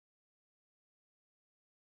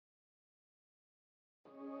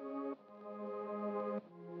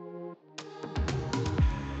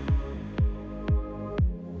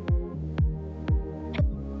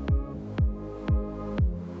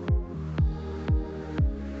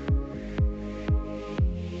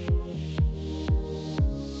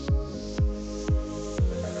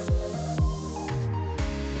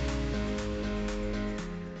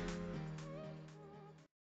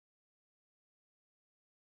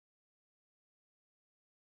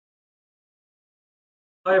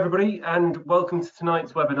Hi everybody, and welcome to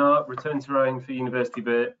tonight's webinar, Return to Rowing for University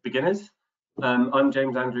Beginners. I'm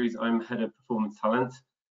James Andrews, I'm Head of Performance Talent,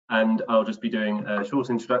 and I'll just be doing a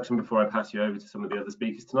short introduction before I pass you over to some of the other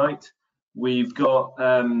speakers tonight. We've got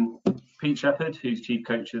Pete Shepherd, who's Chief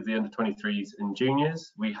Coach of the Under-23s and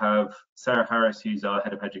Juniors. We have Sarah Harris, who's our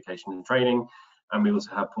Head of Education and Training, and we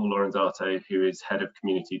also have Paul Lorenzato, who is Head of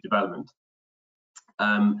Community Development.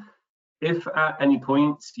 If at any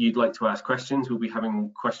point you'd like to ask questions, we'll be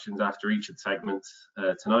having questions after each of the segments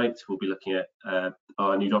tonight. We'll be looking at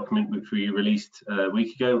our new document, which we released a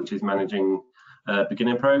week ago, which is Managing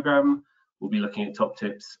Beginner Program. We'll be looking at top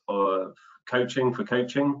tips of coaching,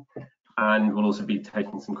 and we'll also be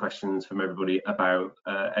taking some questions from everybody about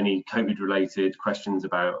any COVID-related questions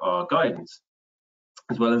about our guidance,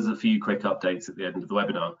 as well as a few quick updates at the end of the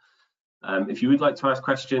webinar. If you would like to ask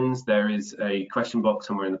questions, there is a question box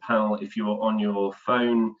somewhere in the panel. If you're on your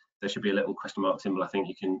phone, there should be a little question mark symbol. I think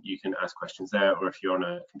you can ask questions there, or if you're on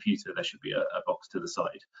a computer, there should be a box to the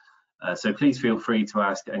side. So please feel free to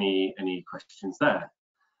ask any questions there.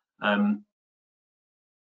 I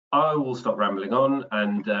will stop rambling on,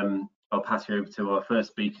 and I'll pass you over to our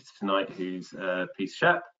first speaker tonight, who's Pete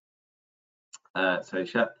Shep. So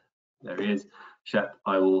Shep, there he is. Shep,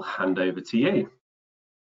 I will hand over to you.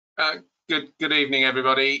 Good evening,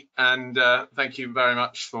 everybody, and thank you very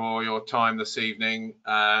much for your time this evening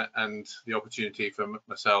and the opportunity for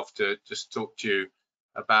myself to just talk to you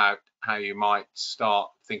about how you might start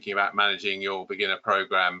thinking about managing your beginner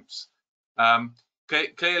programs.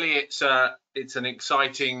 Clearly, it's an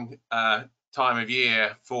exciting time of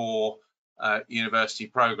year for university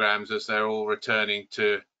programs as they're all returning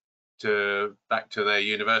back to their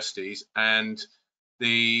universities, and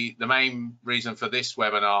the main reason for this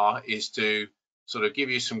webinar is to sort of give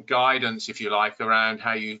you some guidance, if you like, around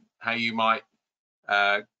how you might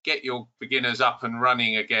get your beginners up and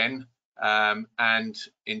running again and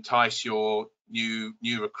entice your new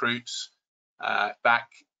recruits back,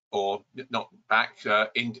 or not back,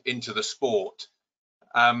 into the sport.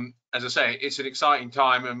 As I say, it's an exciting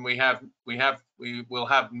time, and we will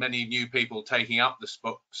have many new people taking up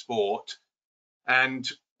the sport. And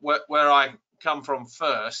where I come from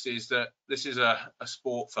first is that this is a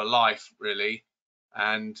sport for life, really,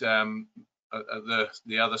 and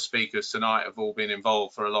the other speakers tonight have all been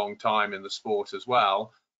involved for a long time in the sport as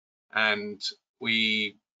well, and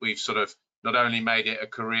we've sort of not only made it a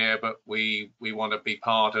career, but we want to be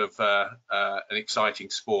part of an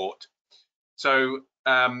exciting sport. So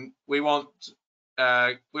we want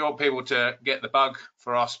people to get the bug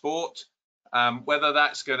for our sport, whether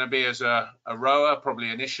that's going to be as a rower,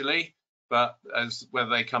 probably initially, but as whether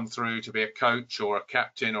they come through to be a coach or a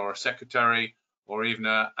captain or a secretary or even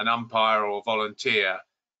an umpire or a volunteer.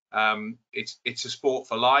 It's a sport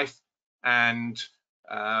for life, and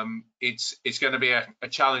it's going to be a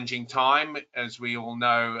challenging time. As we all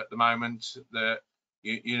know at the moment, the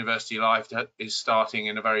university life is starting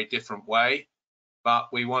in a very different way, but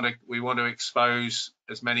we want to expose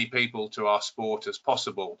as many people to our sport as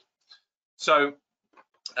possible. So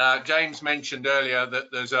James mentioned earlier that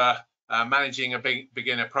there's a managing a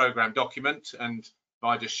beginner program document, and if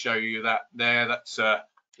I just show you that there, that's a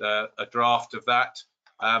draft of that.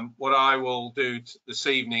 What I will do this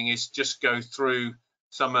evening is just go through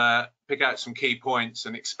pick out some key points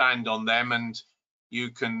and expand on them, and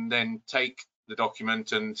you can then take the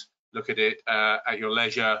document and look at it at your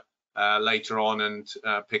leisure later on and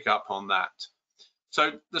pick up on that.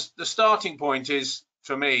 So the starting point is,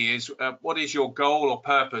 for me, is what is your goal or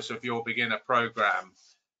purpose of your beginner program?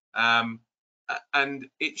 And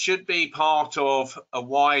it should be part of a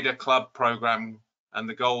wider club program and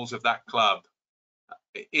the goals of that club.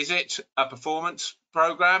 Is it a performance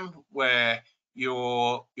program where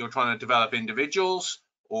you're trying to develop individuals,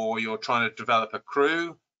 or you're trying to develop a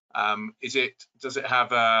crew? Does it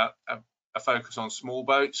have a focus on small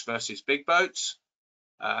boats versus big boats?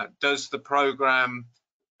 Does the program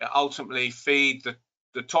ultimately feed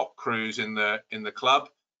the top crews in the club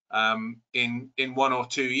in 1 or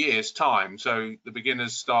 2 years' time? So the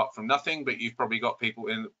beginners start from nothing, but you've probably got people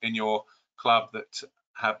in your club that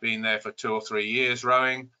have been there for 2 or 3 years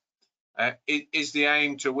rowing. Is the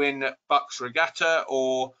aim to win Bucks Regatta,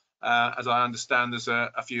 or as I understand, there's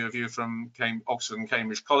a few of you from Oxford and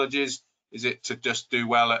Cambridge colleges, is it to just do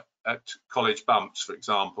well at college bumps, for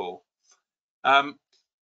example?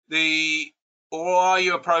 Or are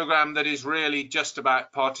you a program that is really just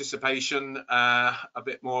about participation, a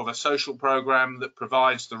bit more of a social program that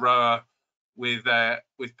provides the rower with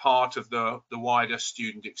part of the wider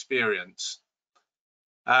student experience?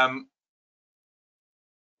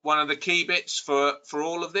 one of the key bits for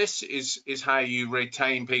all of this is how you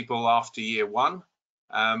retain people after year one.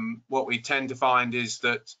 What we tend to find is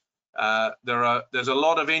that there's a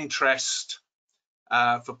lot of interest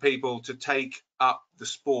for people to take up the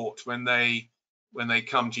sport when they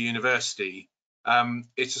come to university.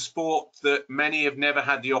 It's a sport that many have never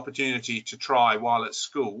had the opportunity to try while at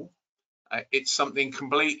school. It's something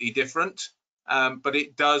completely different, but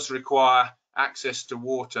it does require access to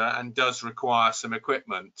water and does require some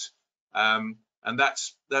equipment. And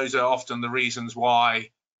those are often the reasons why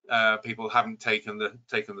people haven't taken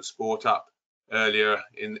the sport up earlier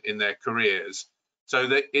in their careers. So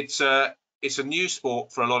that it's a new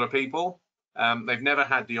sport for a lot of people. They've never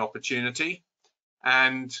had the opportunity,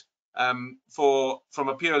 and from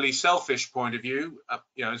a purely selfish point of view,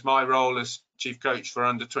 as my role as chief coach for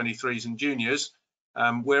under 23s and juniors,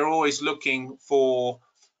 we're always looking for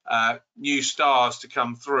new stars to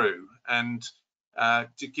come through. And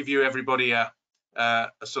to give you everybody a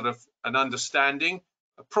sort of an understanding,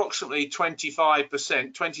 approximately 20 to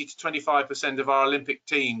 25% of our Olympic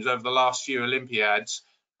teams over the last few Olympiads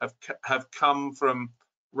have come from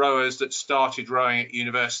rowers that started rowing at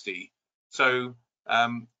university. So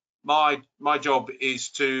my job is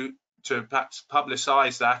to perhaps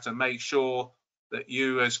publicize that and make sure that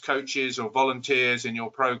you as coaches or volunteers in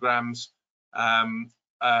your programs are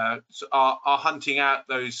hunting out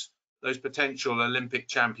those potential Olympic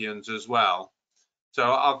champions as well. So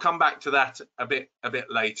I'll come back to that a bit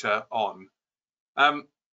later on.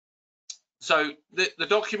 So the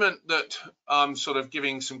document that I'm sort of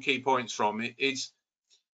giving some key points from is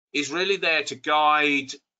really there to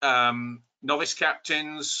guide novice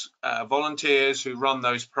captains, volunteers who run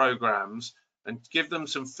those programs, and give them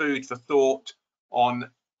some food for thought on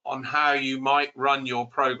how you might run your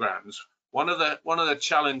programs. One of the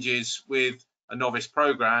challenges with a novice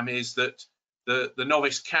program is that the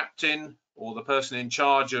novice captain or the person in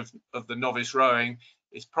charge of the novice rowing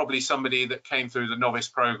is probably somebody that came through the novice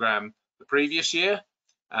program the previous year,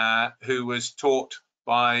 who was taught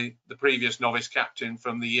by the previous novice captain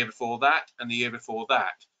from the year before that and the year before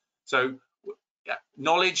that. So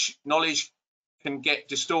knowledge can get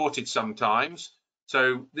distorted sometimes.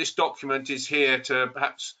 So this document is here to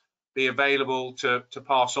perhaps be available to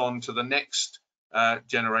pass on to the next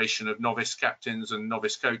generation of novice captains and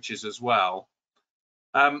novice coaches as well.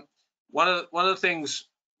 One of the things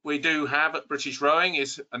we do have at British Rowing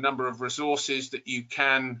is a number of resources that you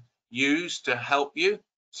can use to help you,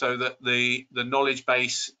 so that the knowledge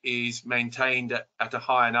base is maintained at a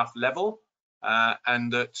high enough level,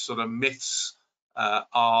 and that sort of myths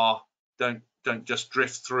don't just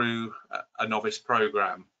drift through a novice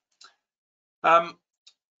program.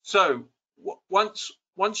 So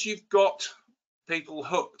once you've got people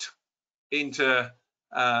hooked into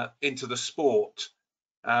the sport,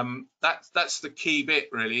 that's the key bit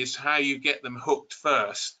really, is how you get them hooked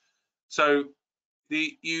first. So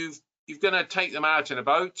you're going to take them out in a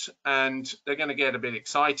boat, and they're going to get a bit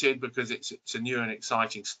excited because it's a new and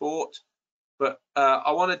exciting sport. But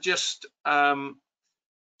I want to just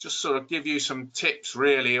sort of give you some tips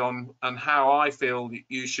really on how I feel that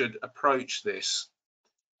you should approach this.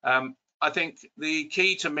 I think the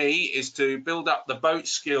key to me is to build up the boat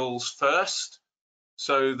skills first,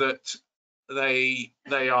 so that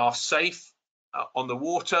they are safe on the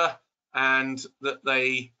water, and that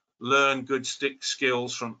they learn good stick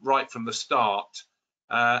skills right from the start.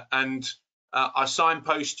 I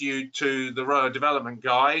signpost you to the Rower Development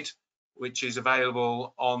Guide, which is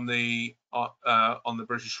available on the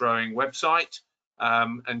British Rowing website,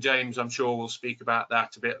 and James, I'm sure, will speak about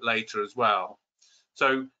that a bit later as well.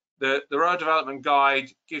 So the Rower Development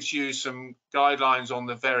Guide gives you some guidelines on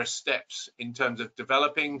the various steps in terms of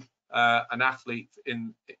developing an athlete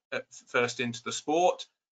first into the sport,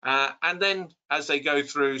 and then as they go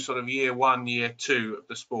through sort of year 1, year 2 of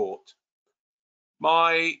the sport.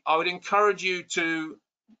 I would encourage you to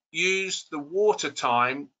use the water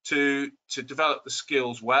time to develop the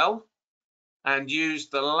skills well, and use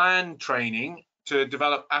the land training to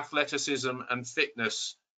develop athleticism and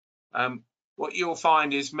fitness. What you'll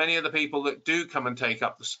find is many of the people that do come and take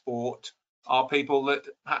up the sport are people that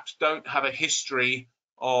perhaps don't have a history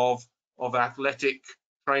of athletic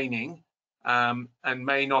training, and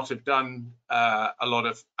may not have done a lot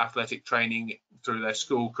of athletic training through their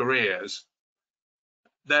school careers.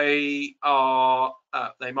 They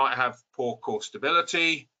might have poor core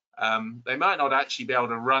stability. They might not actually be able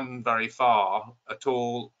to run very far at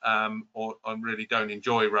all, or really don't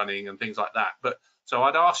enjoy running and things like that. But so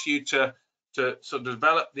I'd ask you to sort of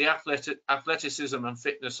develop the athleticism and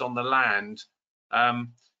fitness on the land.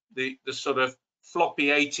 The sort of floppy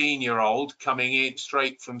 18-year-old coming in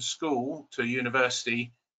straight from school to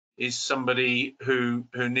university is somebody who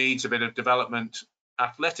needs a bit of development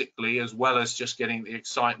athletically, as well as just getting the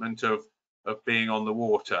excitement of being on the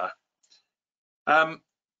water. The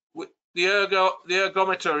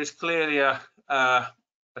ergometer is clearly a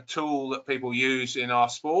tool that people use in our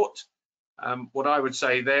sport. What I would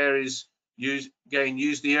say there is use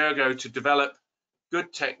the ergo to develop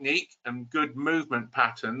good technique and good movement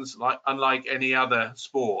patterns, unlike any other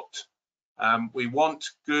sport. We want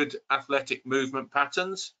good athletic movement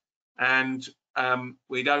patterns, and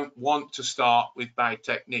we don't want to start with bad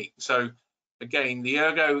technique. So again, the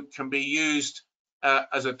ergo can be used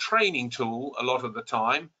as a training tool a lot of the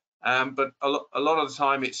time, but a lot of the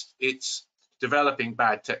time it's developing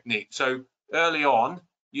bad technique. So early on,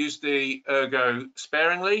 use the ergo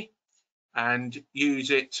sparingly and use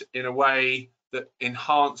it in a way that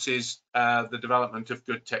enhances the development of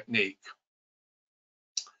good technique.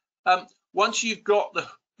 Once you've got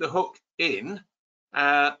the hook in,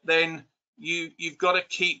 then you've got to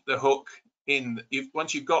keep the hook in.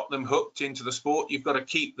 Once you've got them hooked into the sport, you've got to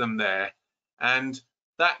keep them there, and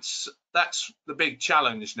that's the big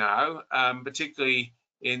challenge now, particularly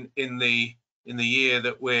in the year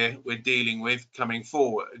that we're dealing with coming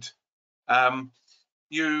forward.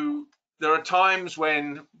 There are times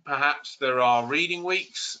when perhaps there are reading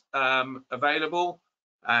weeks available,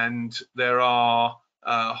 and there are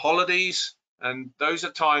holidays, and those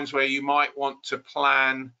are times where you might want to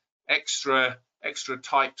plan extra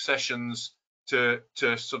type sessions to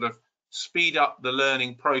sort of speed up the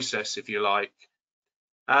learning process, if you like.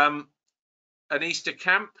 An Easter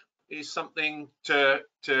camp is something to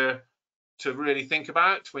really think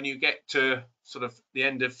about when you get to sort of the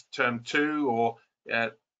end of term 2 or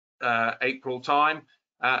April time,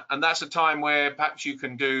 and that's a time where perhaps you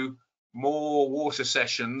can do more water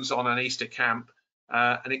sessions on an Easter camp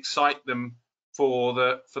and excite them for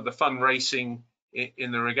the fun racing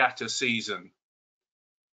in the regatta season.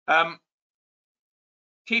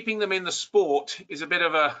 Keeping them in the sport is a bit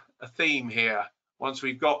of a theme here once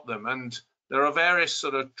we've got them, and there are various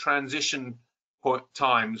sort of transition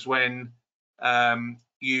times when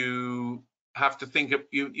you have to think of,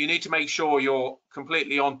 you need to make sure you're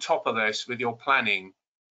completely on top of this with your planning.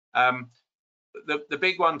 The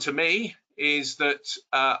big one to me is that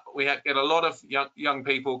we get a lot of young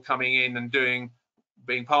people coming in and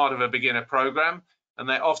being part of a beginner program, and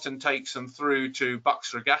that often takes them through to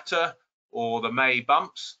Bucks Regatta or the May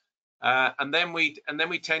Bumps, and then we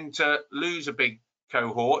tend to lose a big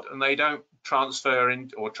cohort, and they don't transfer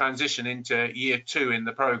in or transition into year 2 in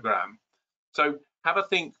the program. So have a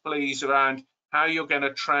think, please, around how you're going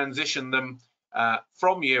to transition them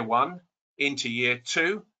from year 1 into year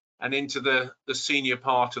 2 and into the senior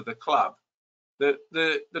part of the club.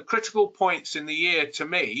 The critical points in the year to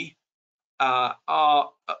me there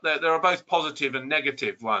are both positive and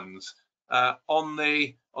negative ones. On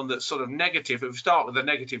the sort of negative, if we start with the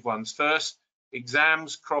negative ones first,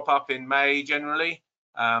 exams crop up in May generally.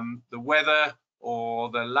 The weather or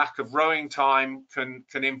the lack of rowing time can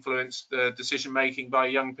influence the decision making by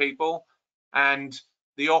young people, and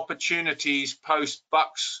the opportunities post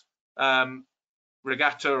Bucks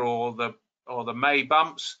Regatta or the May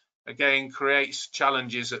Bumps again creates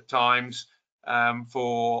challenges at times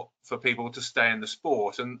for people to stay in the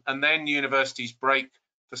sport, and then universities break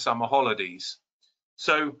for summer holidays.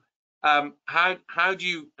 So how do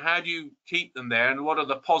you keep them there, and what are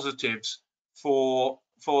the positives for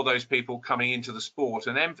those people coming into the sport,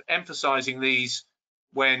 and emphasizing these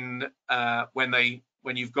when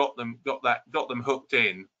you've got them hooked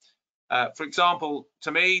in. For example,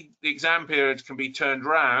 to me, the exam period can be turned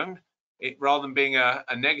around. Rather than being a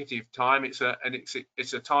negative time, it's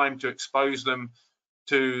a time to expose them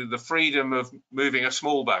to the freedom of moving a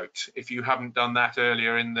small boat if you haven't done that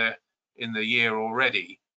earlier in the year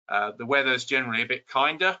already. The weather's generally a bit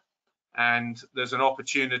kinder, and there's an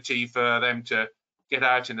opportunity for them to get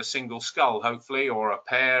out in a single scull, hopefully, or a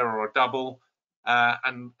pair or a double,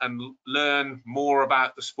 and learn more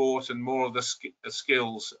about the sport and more of the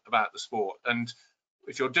skills about the sport. And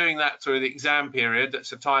if you're doing that through the exam period,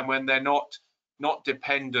 that's a time when they're not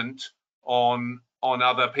dependent on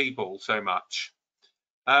other people so much.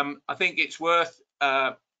 I think it's worth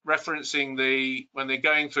referencing when they're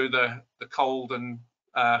going through the cold and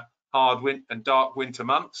hard and dark winter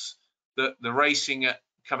months, that the racing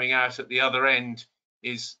coming out at the other end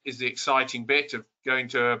is the exciting bit of going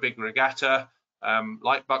to a big regatta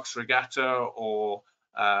like Bucks Regatta or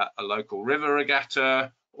a local river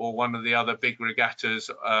regatta, or one of the other big regattas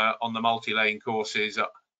on the multi-lane courses,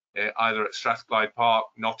 either at Strathclyde Park,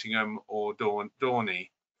 Nottingham or Dorney.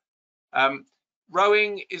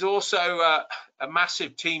 Rowing is also a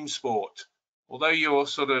massive team sport. Although you're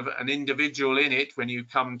sort of an individual in it when you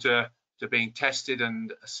come to being tested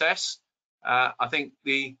and assessed, I think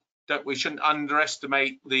we shouldn't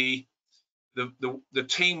underestimate the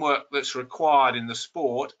teamwork that's required in the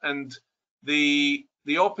sport, and the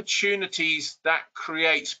opportunities that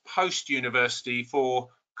creates post-university for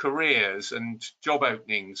careers and job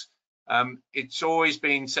openings. It's always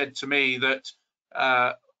been said to me that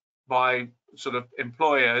by sort of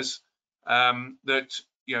employers that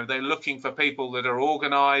they're looking for people that are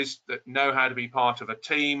organized, that know how to be part of a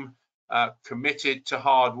team, committed to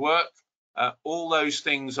hard work. All those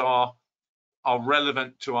things are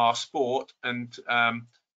relevant to our sport, and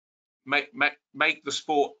make the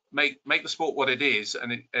sport what it is,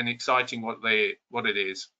 and exciting what it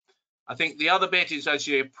is. I think the other bit is, as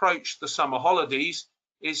you approach the summer holidays,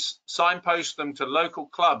 is signpost them to local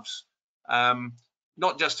clubs,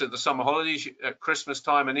 not just at the summer holidays, at Christmas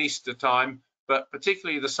time and Easter time, but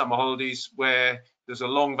particularly the summer holidays where there's a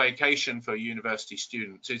long vacation for university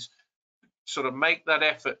students. Is sort of make that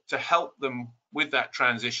effort to help them with that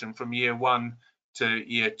transition from year 1 to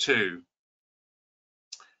year 2.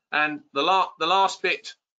 And the last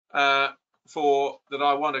bit that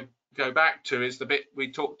I want to go back to is the bit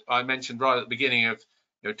I mentioned right at the beginning of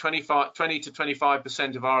 20 to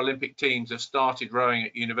 25% of our Olympic teams have started rowing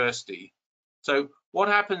at university. So what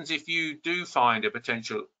happens if you do find a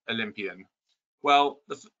potential Olympian? Well,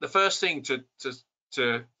 the first thing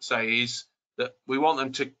to say is that we want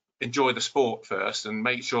them to enjoy the sport first and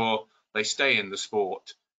make sure they stay in the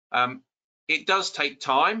sport. It does take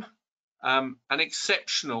time. An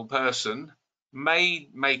exceptional person may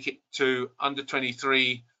make it to under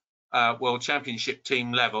 23 World Championship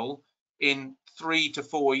team level in 3 to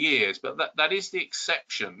 4 years, but that is the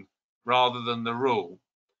exception rather than the rule.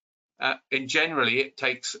 And generally, it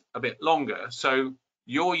takes a bit longer. So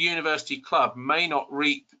your university club may not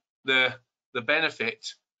reap the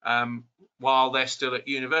benefit while they're still at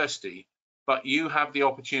university, but you have the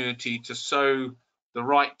opportunity to sow the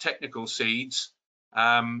right technical seeds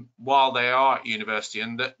while they are at university,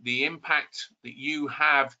 and that the impact that you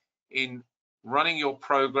have in running your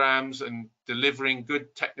programs and delivering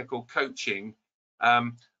good technical coaching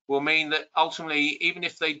will mean that ultimately, even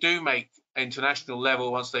if they do make international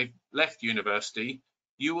level once they've left university,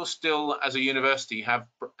 you will still, as a university, have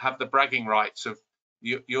the bragging rights of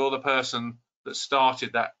you're the person that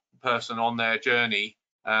started that person on their journey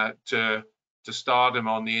to stardom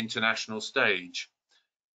on the international stage.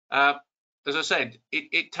 As I said,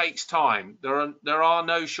 it takes time. There are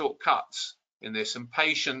no shortcuts in this, and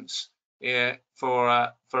patience for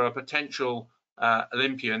a potential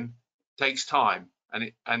Olympian takes time,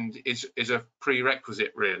 and is a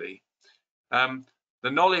prerequisite, really. The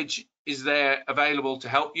knowledge is there available to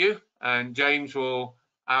help you, and James will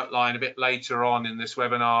outline a bit later on in this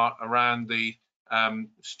webinar around the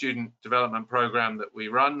student development program that we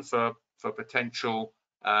run for potential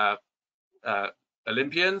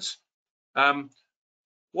Olympians.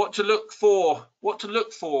 What to look for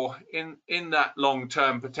in that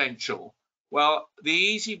long-term potential? Well, the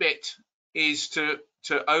easy bit is to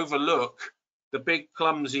overlook the big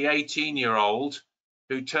clumsy 18-year-old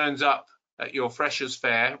who turns up at your Freshers'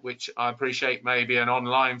 Fair, which I appreciate may be an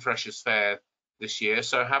online Freshers' Fair this year.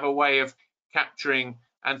 So have a way of capturing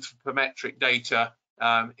anthropometric data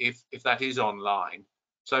if that is online.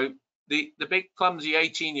 So the big clumsy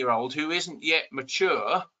 18-year-old who isn't yet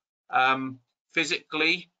mature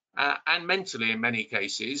physically and mentally in many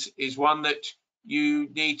cases is one that you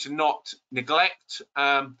need to not neglect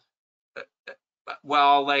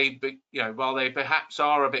while they perhaps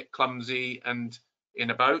are a bit clumsy and in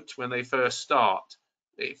a boat when they first start.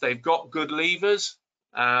 If they've got good levers,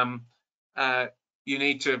 you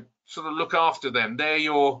need to sort of look after them.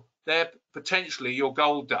 They're potentially your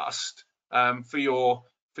gold dust for your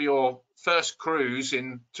first cruise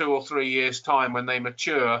in 2 or 3 years' time when they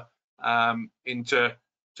mature into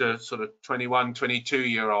sort of 21,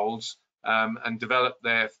 22-year-olds and develop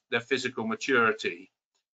their physical maturity.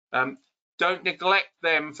 Don't neglect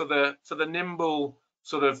them for the nimble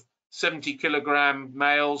sort of 70-kilogram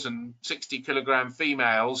males and 60-kilogram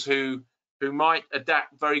females who might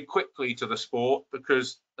adapt very quickly to the sport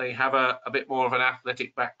because they have a bit more of an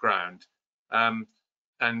athletic background and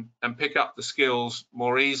pick up the skills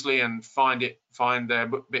more easily and find they're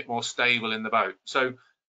a bit more stable in the boat. So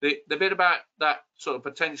the bit about that sort of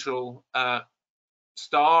potential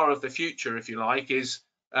star of the future, if you like, is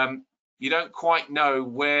you don't quite know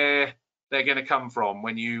where they're going to come from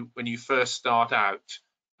when you first start out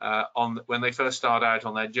when they first start out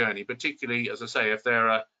on their journey, particularly, as I say, if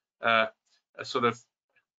they're a sort of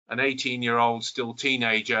an 18-year-old, still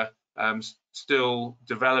teenager, still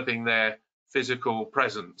developing their physical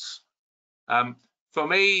presence. For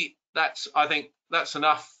me, I think that's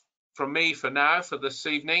enough from me for now, for this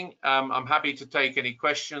evening. I'm happy to take any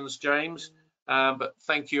questions, James, but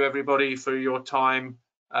thank you everybody for your time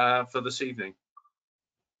for this evening.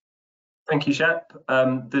 Thank you, Shep.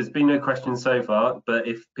 There's been no questions so far, but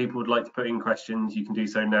if people would like to put in questions, you can do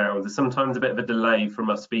so now. There's sometimes a bit of a delay from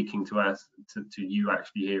us speaking to us to you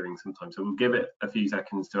actually hearing sometimes, so we'll give it a few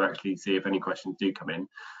seconds to actually see if any questions do come in.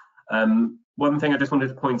 One thing I just wanted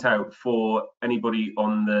to point out for anybody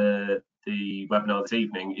on the webinar this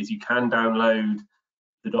evening is you can download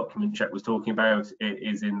the document Shep was talking about. It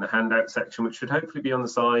is in the handout section, which should hopefully be on the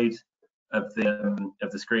side of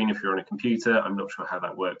the screen if you're on a computer. I'm not sure how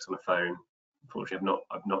that works on a phone. Unfortunately,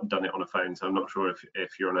 I've not done it on a phone, so I'm not sure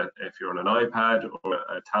if you're on an iPad or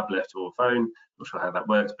a tablet or phone. I'm not sure how that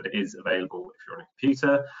works, but it is available if you're on a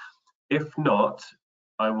computer. If not,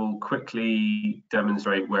 I will quickly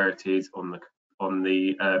demonstrate where it is on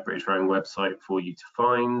the British Rowing website for you to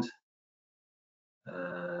find.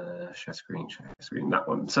 Share screen, that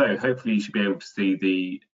one. So hopefully you should be able to see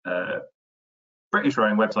the British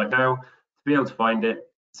Rowing website now. To be able to find it,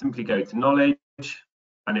 simply go to Knowledge,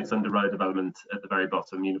 and it's under Rower Development at the very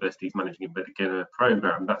bottom, Universities Managing a Beginner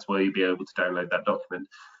Programme. That's where you'll be able to download that document.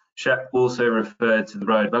 Shep also referred to the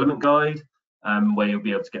Rower Development Guide, where you'll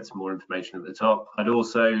be able to get some more information at the top. I'd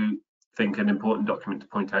also think an important document to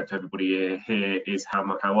point out to everybody here is how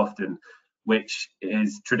often, which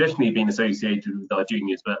is traditionally been associated with our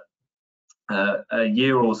juniors, but a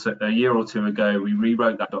year or two ago, we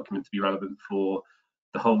rewrote that document to be relevant for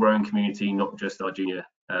the whole rowing community, not just our junior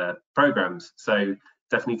programs. So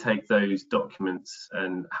definitely take those documents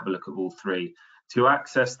and have a look at all three. To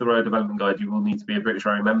access the Rower Development Guide, you will need to be a British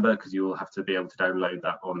Rowing member, because you will have to be able to download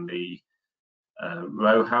that on the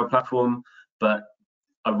RowHow platform. But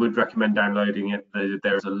I would recommend downloading it.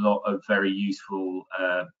 There's a lot of very useful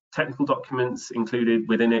technical documents included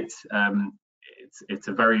within it. It's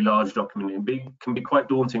a very large document. It can be quite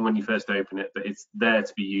daunting when you first open it, but it's there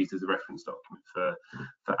to be used as a reference document for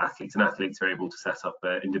athletes, and athletes are able to set up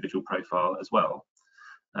their individual profile as well.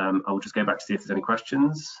 I will just go back to see if there's any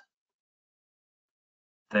questions.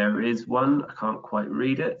 There is one. I can't quite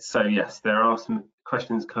read it. So yes, there are some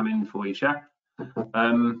questions coming for you, Shep.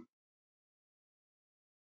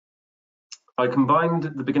 I combined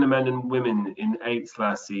the beginner men and women in 8s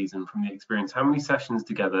last season. From the experience, how many sessions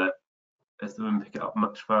together as the women pick it up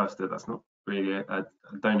much faster? That's not really I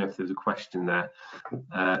don't know if there's a question there.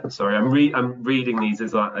 Sorry, I'm reading these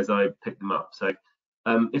as I pick them up. So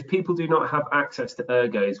if people do not have access to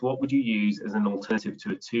ergos, what would you use as an alternative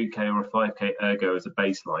to a 2k or a 5k ergo as a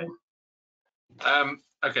baseline?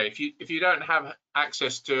 Okay, if you don't have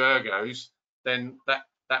access to ergos, then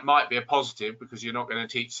that might be a positive, because you're not going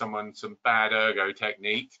to teach someone some bad ergo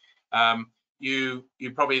technique. You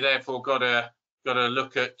probably therefore got to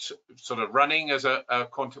look at sort of running as a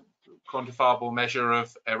quantifiable measure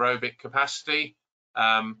of aerobic capacity.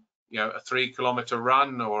 You know, a 3-kilometer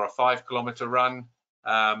run or a 5-kilometer run.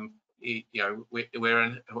 You know,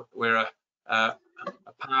 we're a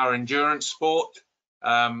power endurance sport,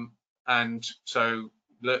 and so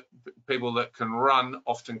people that can run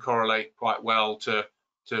often correlate quite well to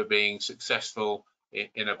being successful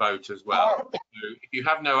in a boat as well. So if you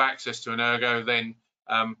have no access to an ergo, then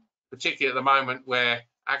particularly at the moment where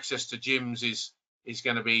access to gyms is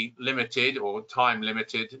going to be limited or time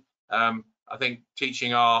limited, I think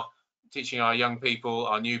teaching our young people,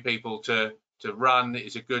 our new people to run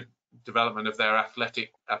is a good development of their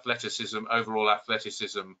athleticism, overall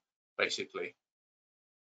athleticism, basically.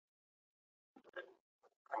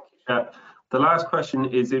 Thank you. The last question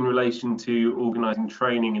is in relation to organising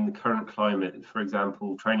training in the current climate, for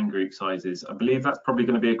example, training group sizes. I believe that's probably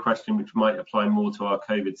going to be a question which might apply more to our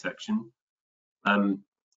COVID section.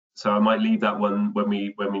 So I might leave that one when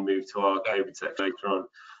we move to our COVID section later on.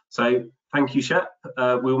 So thank you, Shep.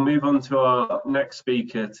 We'll move on to our next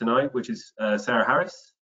speaker tonight, which is Sarah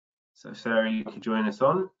Harris. So Sarah, you can join us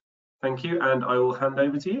on. Thank you, and I will hand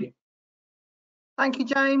over to you. Thank you,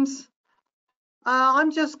 James. I'm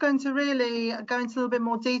just going to really go into a little bit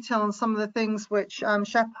more detail on some of the things which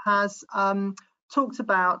Shep has talked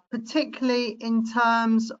about, particularly in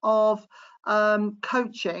terms of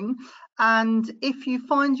coaching. And if you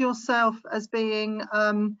find yourself as being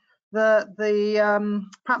perhaps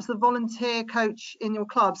the volunteer coach in your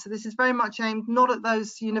club, so this is very much aimed not at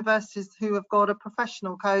those universities who have got a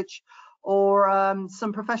professional coach or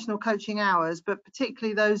some professional coaching hours, but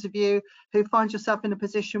particularly those of you who find yourself in a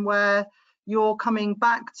position where you're coming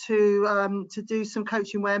back to do some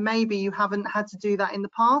coaching where maybe you haven't had to do that in the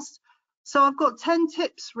past. So I've got 10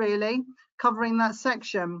 tips really covering that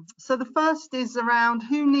section. So the first is around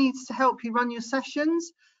who needs to help you run your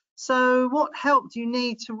sessions. So what help do you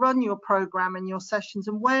need to run your program and your sessions,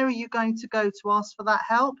 and where are you going to go to ask for that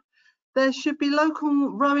help? There should be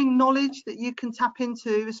local rowing knowledge that you can tap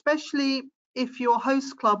into, especially if your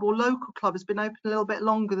host club or local club has been open a little bit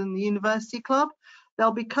longer than the university club.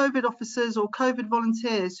 There'll be COVID officers or COVID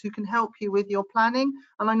volunteers who can help you with your planning.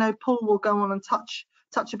 And I know Paul will go on and touch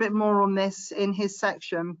a bit more on this in his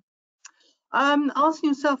section. Asking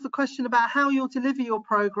yourself the question about how you'll deliver your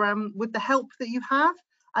program with the help that you have,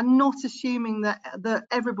 and not assuming that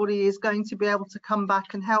everybody is going to be able to come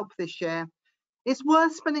back and help this year. It's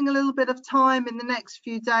worth spending a little bit of time in the next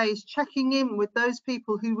few days checking in with those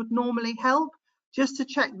people who would normally help, just to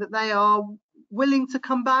check that they are willing to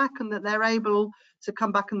come back and that they're able to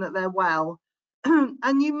come back and that they're well.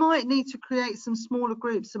 And you might need to create some smaller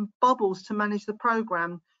groups and bubbles to manage the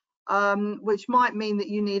program, which might mean that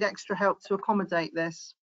you need extra help to accommodate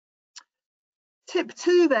this. Tip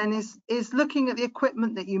 2 then is looking at the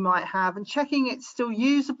equipment that you might have and checking it's still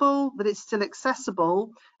usable, that it's still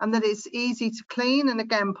accessible, and that it's easy to clean. And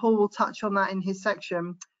again, Paul will touch on that in his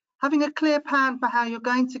section. Having a clear plan for how you're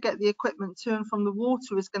going to get the equipment to and from the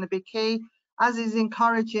water is going to be key, as is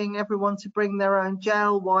encouraging everyone to bring their own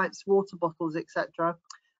gel, wipes, water bottles, etc.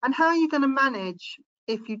 And how are you going to manage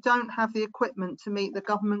if you don't have the equipment to meet the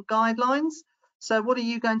government guidelines? So what are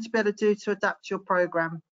you going to be able to do to adapt your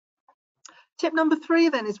program? Tip number 3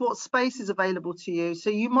 then is what space is available to you.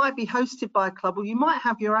 So you might be hosted by a club, or you might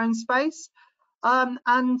have your own space,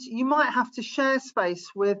 and you might have to share space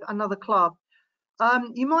with another club.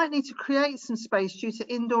 You might need to create some space due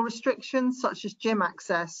to indoor restrictions such as gym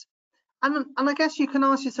access. And I guess you can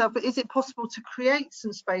ask yourself, is it possible to create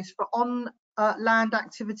some space for on-land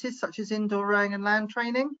activities such as indoor rowing and land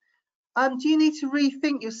training? Do you need to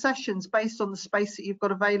rethink your sessions based on the space that you've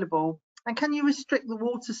got available? And can you restrict the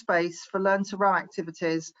water space for learn to row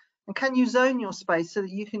activities? And can you zone your space so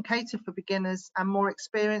that you can cater for beginners and more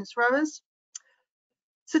experienced rowers?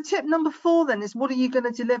 So tip number 4 then is, what are you going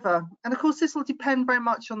to deliver? And of course, this will depend very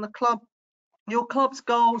much on the club, your club's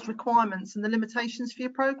goals, requirements, and the limitations for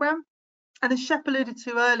your program. And as Shep alluded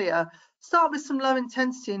to earlier, start with some low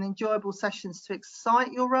intensity and enjoyable sessions to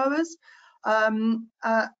excite your rowers,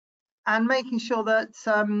 and making sure that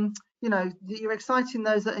you know, that you're exciting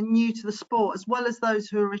those that are new to the sport as well as those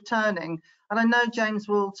who are returning. And I know James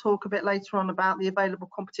will talk a bit later on about the available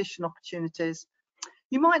competition opportunities.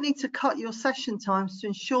 You might need to cut your session times to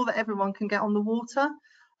ensure that everyone can get on the water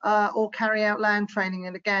or carry out land training.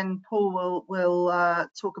 And again, Paul will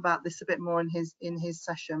talk about this a bit more in his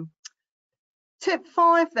session. Tip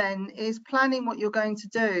 5 then is planning what you're going to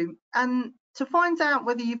do, and to find out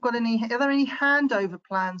whether you've got are there any handover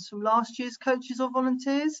plans from last year's coaches or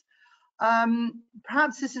volunteers.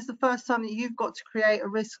 Perhaps this is the first time that you've got to create a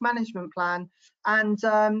risk management plan, and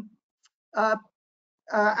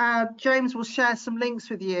James will share some links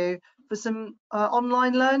with you for some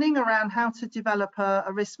online learning around how to develop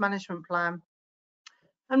a risk management plan.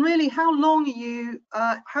 And really, how long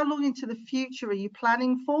into the future are you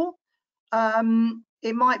planning for?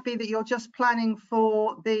 It might be that you're just planning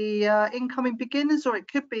for the incoming beginners, or it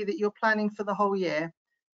could be that you're planning for the whole year.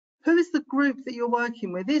 Who is the group that you're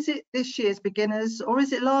working with? Is it this year's beginners, or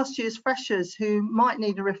is it last year's freshers who might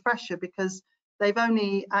need a refresher because they've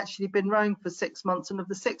only actually been rowing for 6 months, and of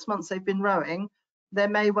the 6 months they've been rowing, there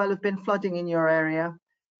may well have been flooding in your area?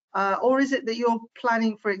 Or is it that you're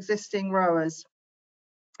planning for existing rowers?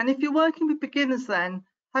 And if you're working with beginners, then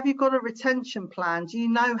have you got a retention plan? Do you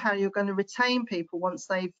know how you're going to retain people once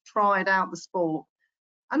they've tried out the sport?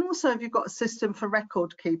 And also, have you got a system for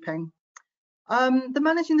record keeping? The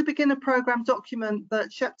Managing the Beginner Programme document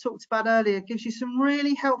that Shep talked about earlier gives you some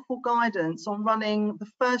really helpful guidance on running the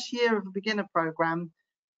first year of a beginner programme.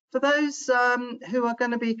 For those who are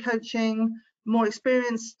going to be coaching more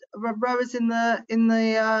experienced rowers in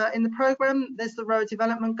the programme, there's the Rower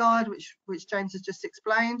Development Guide, which James has just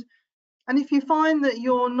explained. And if you find that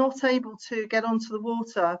you're not able to get onto the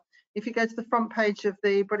water, if you go to the front page of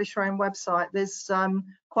the British Rowing website, there's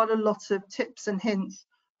quite a lot of tips and hints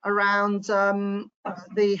around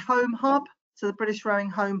the Home Hub, so the British Rowing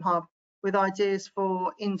Home Hub, with ideas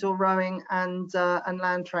for indoor rowing and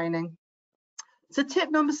land training. So tip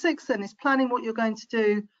number 6 then is planning what you're going to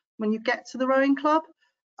do when you get to the rowing club.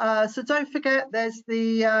 So don't forget, there's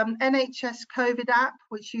the NHS COVID app,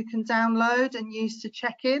 which you can download and use to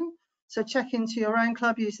check in. So check into your own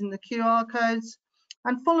club using the QR codes.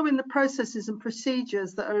 and following the processes and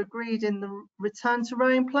procedures that are agreed in the Return to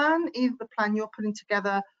Rowing Plan, either the plan you're putting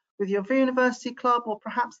together with your university club or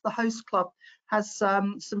perhaps the host club has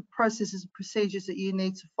some processes and procedures that you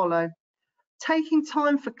need to follow. Taking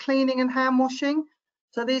time for cleaning and hand washing.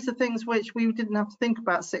 So these are things which we didn't have to think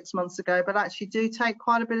about 6 months ago, but actually do take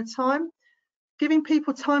quite a bit of time. Giving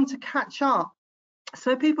people time to catch up.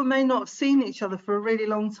 So people may not have seen each other for a really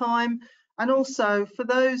long time. And also for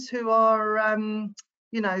those who are,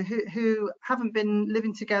 you know, who haven't been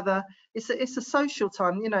living together, it's a social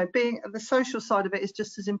time, you know, being the social side of it is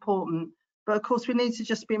just as important. But of course we need to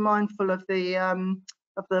just be mindful of the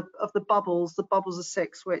bubbles of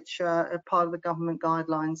 6, which are part of the government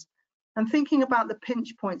guidelines. And thinking about the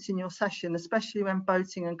pinch points in your session, especially when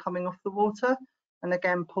boating and coming off the water. And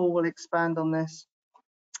again, Paul will expand on this.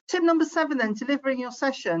 Tip number 7 then, delivering your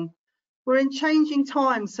session. We're in changing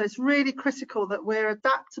times, so it's really critical that we're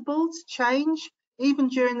adaptable to change, even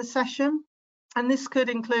during the session. And this could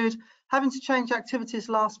include having to change activities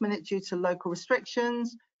last minute due to local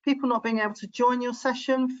restrictions, people not being able to join your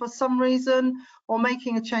session for some reason, or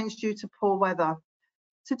making a change due to poor weather.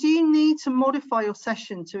 So do you need to modify your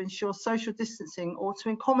session to ensure social distancing or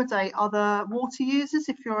to accommodate other water users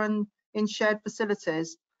if you're in shared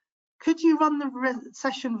facilities? Could you run the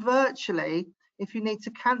session virtually if you need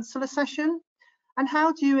to cancel a session? And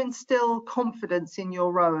how do you instill confidence in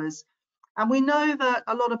your rowers? And we know that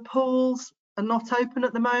a lot of pools are not open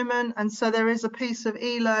at the moment, and so there is a piece of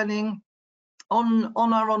e-learning on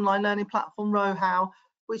our online learning platform, RowHow,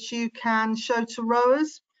 which you can show to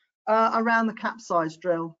rowers around the capsize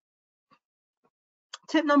drill.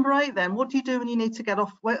 Tip number 8 then, what do you do when you need to get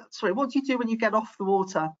off, what do you do when you get off the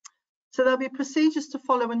water? So there'll be procedures to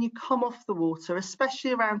follow when you come off the water,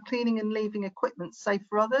 especially around cleaning and leaving equipment safe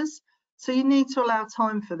for others. So you need to allow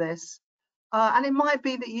time for this. And it might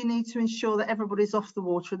be that you need to ensure that everybody's off the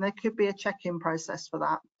water, and there could be a check-in process for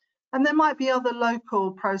that. And there might be other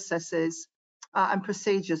local processes and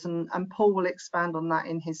procedures, and Paul will expand on that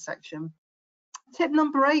in his section. Tip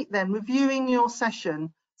number 8 then, reviewing your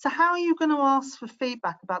session. So how are you going to ask for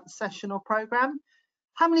feedback about the session or programme?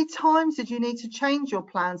 How many times did you need to change your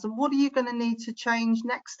plans, and what are you going to need to change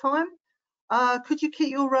next time? Could you keep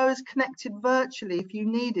your rowers connected virtually if you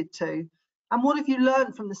needed to? And what have you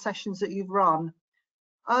learned from the sessions that you've run?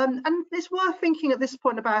 And it's worth thinking at this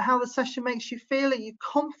point about how the session makes you feel. Are you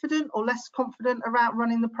confident or less confident about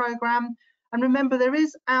running the programme? And remember, there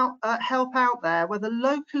is help out there, whether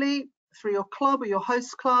locally through your club or your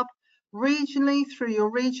host club, regionally through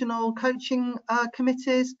your regional coaching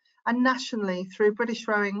committees, and nationally through British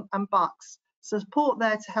Rowing and BUCS. So support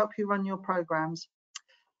there to help you run your programmes.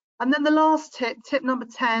 And then the last tip, tip number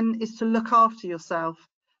 10, is to look after yourself.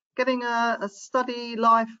 Getting a study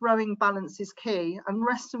life rowing balance is key, and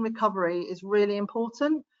rest and recovery is really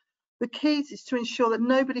important. The key is to ensure that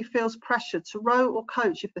nobody feels pressured to row or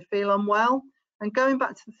coach if they feel unwell. And going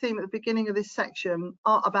back to the theme at the beginning of this section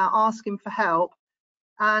about asking for help,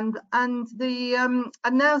 and now's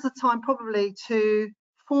the time probably to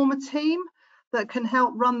form a team that can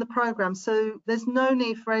help run the programme. So there's no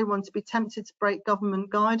need for anyone to be tempted to break government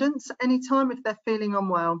guidance anytime if they're feeling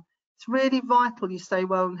unwell. It's really vital you stay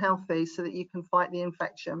well and healthy so that you can fight the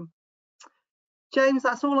infection. James,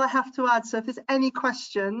 that's all I have to add. So if there's any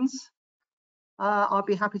questions, I'll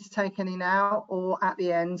be happy to take any now or at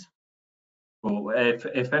the end. Well,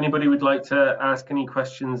 if anybody would like to ask any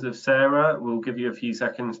questions of Sarah, we'll give you a few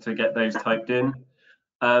seconds to get those typed in.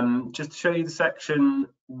 Just to show you the section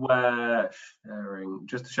where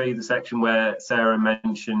Sarah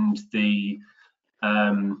mentioned the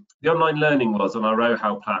online learning was on our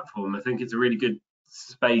RowHow platform. I think it's a really good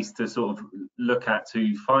space to sort of look at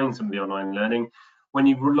to find some of the online learning. When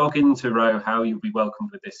you log into RowHow, you'll be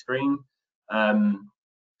welcomed with this screen.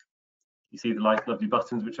 You see the lovely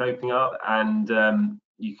buttons which are opening up, and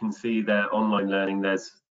you can see their online learning.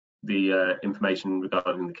 There's the information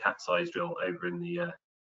regarding the capsize drill over in the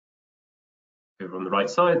over on the right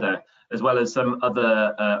side there, as well as some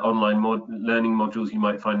other online learning modules you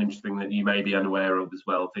might find interesting that you may be unaware of as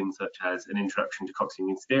well. Things such as an introduction to coxing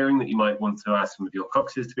and steering that you might want to ask some of your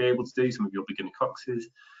coxes to be able to do, some of your beginner coxes,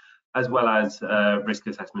 as well as risk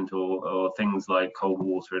assessment or things like cold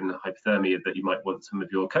water and hypothermia that you might want some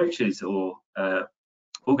of your coaches or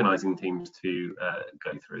organising teams to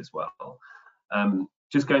go through as well.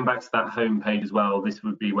 Just going back to that home page as well, this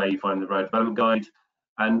would be where you find the row development guide.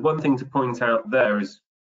 And one thing to point out there is,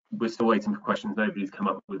 we're still waiting for questions, nobody's come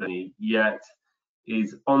up with any yet,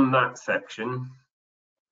 is on that section,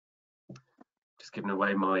 just giving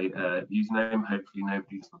away my username, hopefully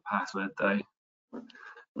nobody's my password though.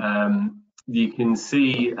 You can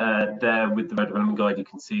see there with the development guide, you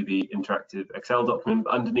can see the interactive Excel document.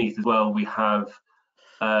 But underneath as well, we have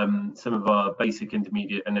some of our basic,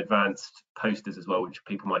 intermediate and advanced posters as well, which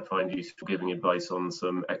people might find useful, giving advice on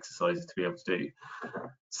some exercises to be able to do.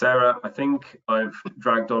 Sarah, I think I've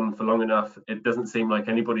dragged on for long enough. It doesn't seem like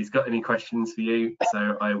anybody's got any questions for you,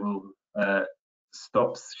 so I will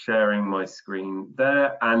stop sharing my screen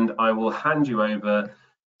there and I will hand you over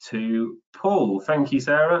to Paul. Thank you,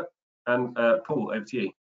 Sarah. And Paul, over to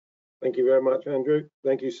you. Thank you very much, Andrew.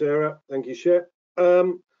 Thank you, Sarah. Thank you, Shep.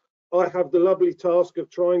 I have the lovely task of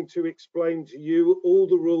trying to explain to you all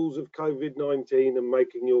the rules of COVID-19 and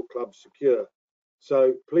making your club secure.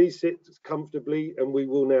 So please sit comfortably and we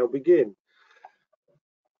will now begin.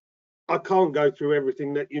 I can't go through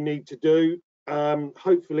everything that you need to do.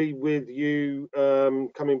 Hopefully with you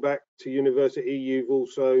coming back to university, you've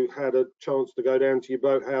also had a chance to go down to your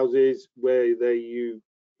boat houses where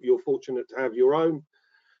you're fortunate to have your own,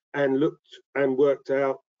 and looked and worked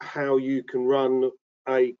out how you can run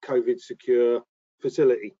a COVID secure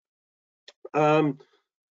facility. The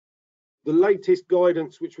latest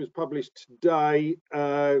guidance, which was published today,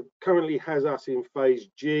 currently has us in phase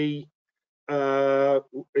G,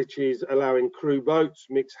 which is allowing crew boats,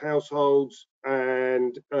 mixed households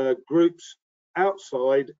and groups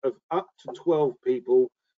outside of up to 12 people,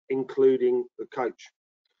 including the coach.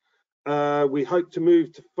 We hope to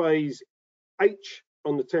move to phase H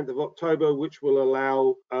on the 10th of October, which will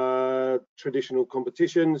allow traditional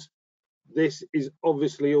competitions. This is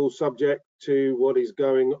obviously all subject to what is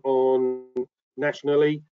going on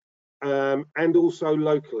nationally and also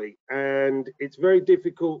locally. And it's very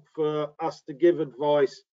difficult for us to give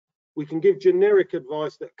advice. We can give generic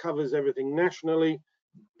advice that covers everything nationally,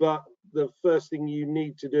 but the first thing you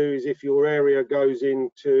need to do is, if your area goes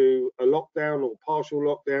into a lockdown or partial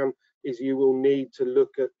lockdown, is you will need to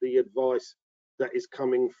look at the advice that is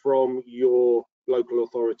coming from your local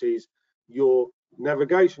authorities, your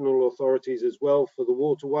navigational authorities as well for the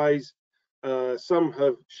waterways. Some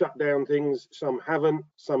have shut down things, some haven't,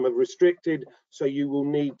 some have restricted, so you will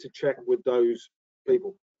need to check with those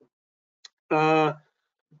people.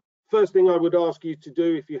 First thing I would ask you to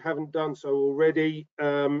do, if you haven't done so already,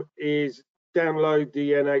 is download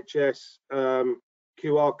the NHS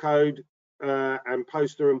QR code and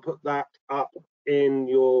poster and put that up in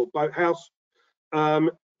your boathouse.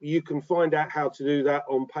 You can find out how to do that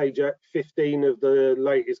on page 15 of the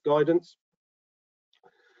latest guidance.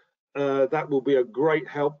 That will be a great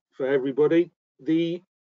help for everybody. The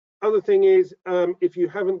other thing is, if you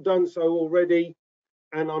haven't done so already,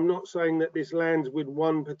 and I'm not saying that this lands with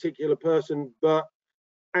one particular person, but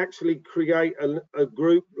actually create a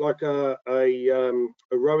group like a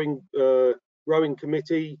rowing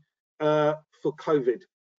committee for COVID,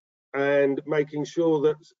 and making sure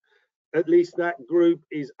that at least that group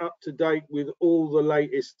is up to date with all the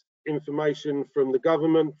latest information from the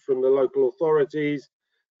government, from the local authorities,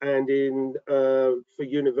 and for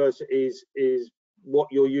universities is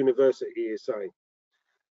what your university is saying.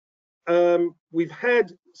 We've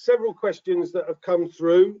had several questions that have come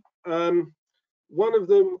through. One of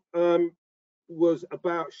them was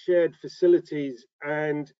about shared facilities,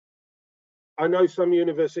 and I know some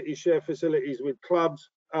universities share facilities with clubs.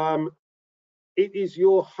 It is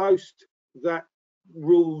your host that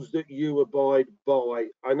rules that you abide by.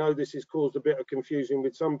 I know this has caused a bit of confusion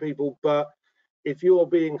with some people, but if you're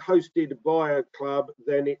being hosted by a club,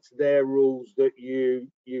 then it's their rules that you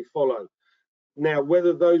follow. Now,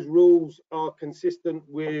 whether those rules are consistent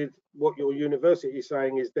with what your university is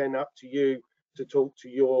saying is then up to you to talk to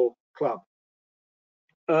your club.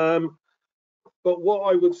 But what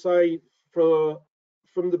I would say from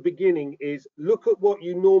the beginning is, look at what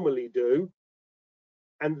you normally do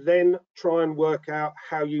and then try and work out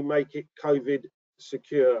how you make it COVID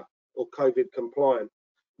secure or COVID compliant,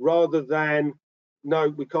 rather than, no,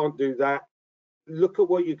 we can't do that. Look at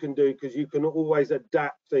what you can do, because you can always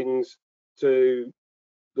adapt things to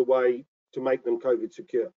the way to make them COVID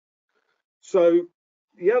secure. So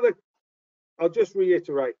I'll just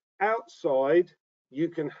reiterate, outside you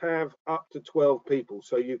can have up to 12 people.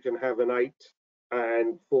 So you can have an 8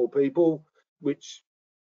 and 4 people, which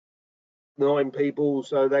 9 people,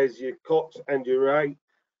 so there's your cots and your 8.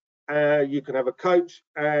 You can have a coach,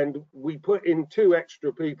 and we put in 2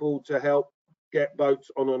 extra people to help get boats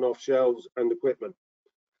on and off shelves and equipment.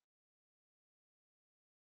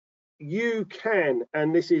 You can,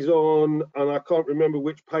 and this is on, and I can't remember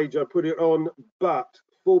which page I put it on, but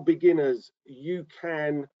for beginners, you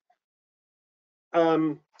can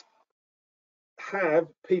have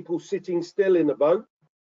people sitting still in a boat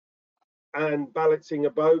and balancing a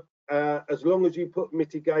boat, as long as you put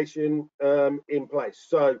mitigation in place.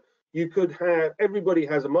 So you could have, everybody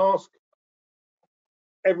has a mask.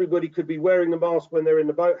 Everybody could be wearing the mask when they're in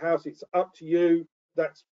the boathouse. It's up to you.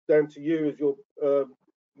 That's down to you as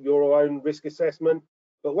your own risk assessment.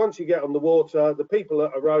 But once you get on the water, the people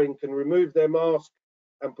that are rowing can remove their mask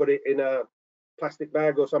and put it in a plastic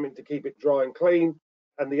bag or something to keep it dry and clean.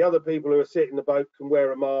 And the other people who are sitting in the boat can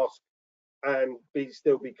wear a mask and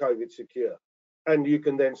still be COVID secure. And you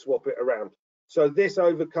can then swap it around. So this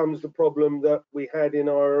overcomes the problem that we had in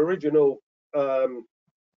our original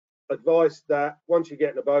advice, that once you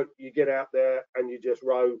get in a boat, you get out there and you just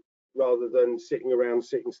row rather than sitting around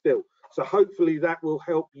sitting still. So hopefully that will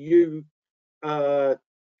help you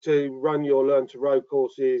to run your learn to row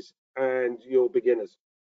courses and your beginners.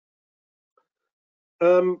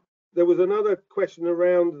 There was another question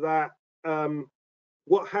around that.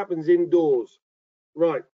 What happens indoors?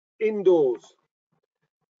 Right, indoors,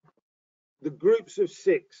 the groups of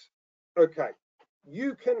 6. Okay,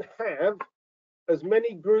 you can have as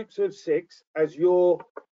many groups of 6 as your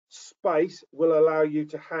space will allow you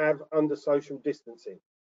to have under social distancing.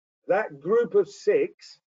 That group of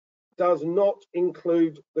 6 does not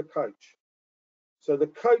include the coach. So the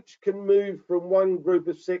coach can move from one group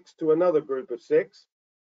of 6 to another group of 6,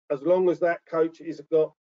 as long as that coach has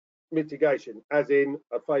got mitigation, as in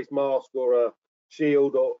a face mask or a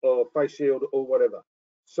shield or face shield or whatever.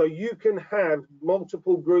 So you can have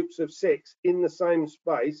multiple groups of 6 in the same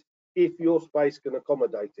space if your space can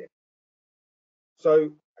accommodate it.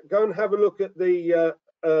 So go and have a look at the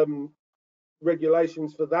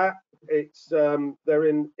regulations for that. It's they're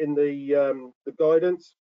in the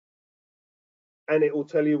guidance, and it will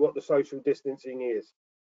tell you what the social distancing is.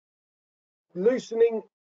 Loosening,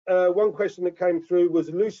 one question that came through was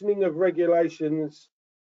loosening of regulations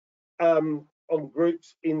on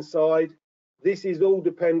groups inside. This is all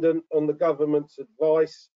dependent on the government's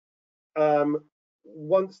advice.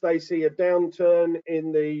 Once they see a downturn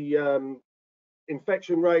in the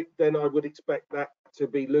infection rate, then I would expect that to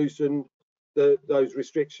be loosened, those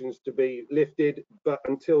restrictions to be lifted. But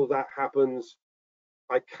until that happens,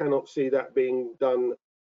 I cannot see that being done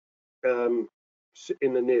in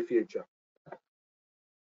the near future.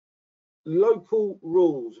 Local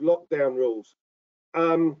rules, lockdown rules.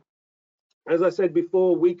 As I said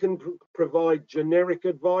before, we can provide generic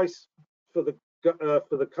advice for the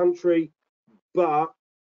country, but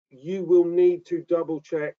you will need to double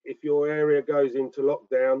check if your area goes into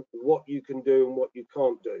lockdown, what you can do and what you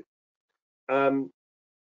can't do.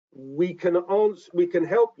 We can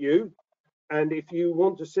help you, and if you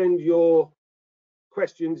want to send your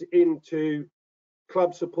questions into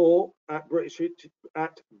club support at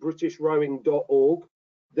britishrowing.org,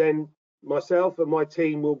 then myself and my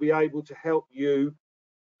team will be able to help you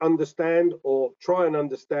understand or try and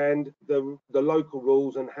understand the local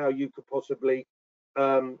rules and how you could possibly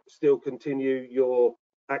still continue your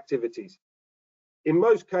activities. In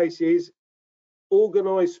most cases,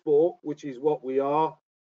 organised sport, which is what we are,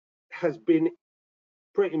 has been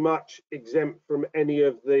pretty much exempt from any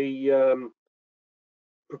of the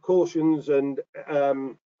precautions and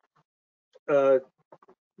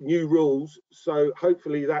new rules. So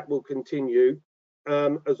hopefully that will continue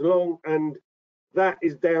and that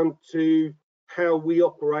is down to how we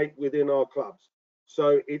operate within our clubs.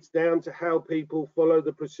 So it's down to how people follow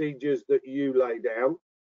the procedures that you lay down,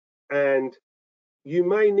 and you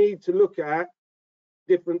may need to look at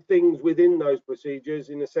different things within those procedures,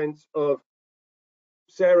 in the sense of,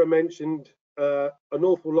 Sarah mentioned an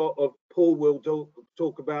awful lot of, Paul will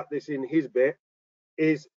talk about this in his bit,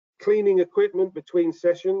 is cleaning equipment between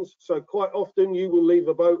sessions. So quite often you will leave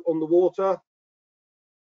a boat on the water,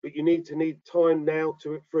 but you need time now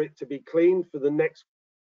for it to be cleaned for the next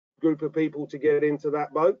group of people to get into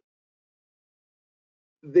that boat.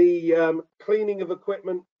 The cleaning of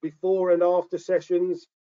equipment before and after sessions,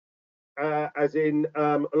 as in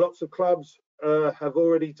lots of clubs have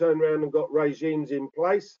already turned around and got regimes in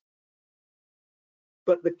place.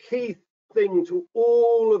 But the key thing to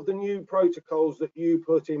all of the new protocols that you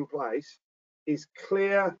put in place is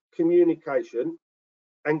clear communication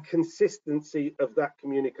and consistency of that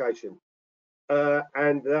communication,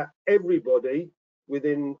 and that everybody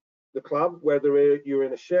within the club, whether you're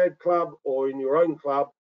in a shared club or in your own club,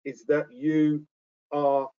 is that you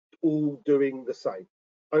are all doing the same.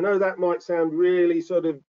 I know that might sound really sort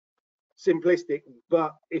of simplistic,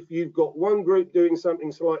 but if you've got one group doing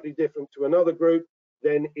something slightly different to another group,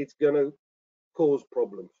 then it's going to cause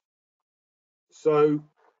problems. So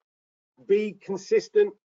be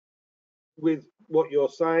consistent with what you're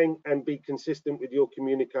saying and be consistent with your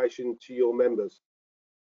communication to your members.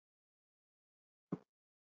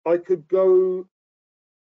 I could go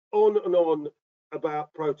on and on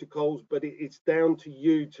about protocols, but it's down to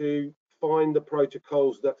you to find the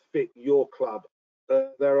protocols that fit your club.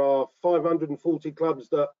 There are 540 clubs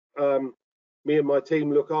that me and my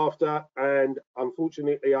team look after, and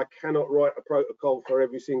unfortunately I cannot write a protocol for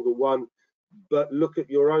every single one, but look at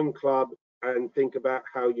your own club and think about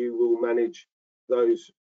how you will manage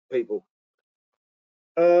those people.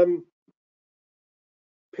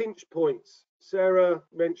 Pinch points. Sarah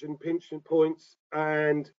mentioned pinch points,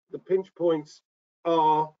 and the pinch points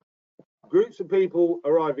are groups of people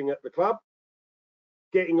arriving at the club,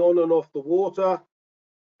 getting on and off the water,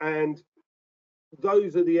 and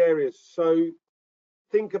those are the areas. So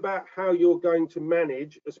think about how you're going to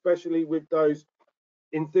manage, especially with those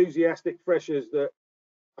enthusiastic freshers that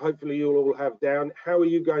hopefully you'll all have down. How are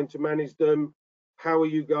you going to manage them? Are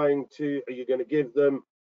you going to give them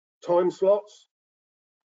time slots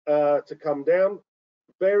to come down?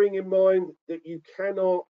 Bearing in mind that you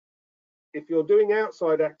cannot, if you're doing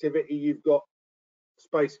outside activity, you've got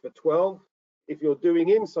space for 12. If you're doing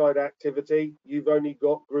inside activity, you've only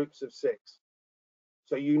got groups of 6.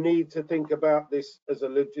 So you need to think about this as a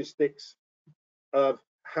logistics of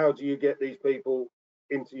how do you get these people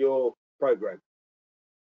into your program.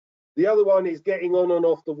 The other one is getting on and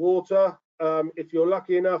off the water. If you're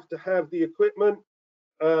lucky enough to have the equipment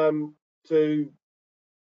to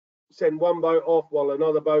send one boat off while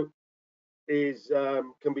another boat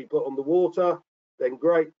can be put on the water, then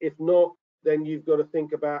great. If not, then you've got to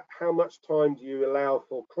think about how much time do you allow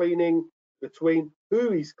for cleaning between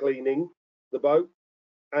who is cleaning the boat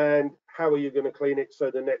and how are you going to clean it so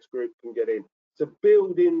the next group can get in. To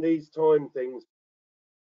build in these time things,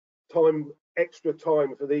 extra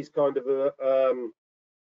time for these kind of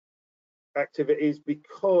activities,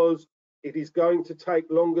 because it is going to take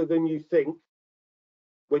longer than you think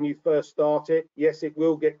when you first start it. Yes, it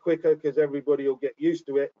will get quicker because everybody will get used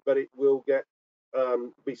to it, but it will get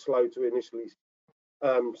be slow to initially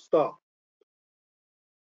start.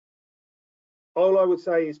 All I would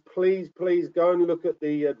say is please go and look at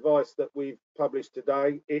the advice that we've published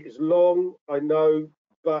today. It is long, I know,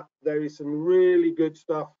 but there is some really good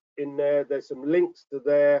stuff in there. There's some links to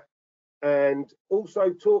there, and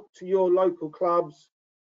also talk to your local clubs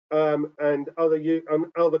and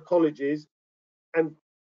other colleges and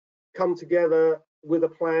come together with a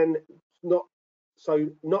plan. Not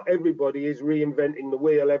everybody is reinventing the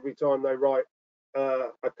wheel every time they write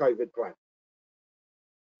a COVID plan.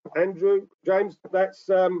 Andrew, James, that's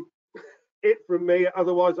it from me.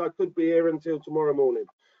 Otherwise, I could be here until tomorrow morning.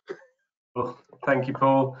 Well, thank you,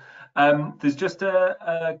 Paul. There's just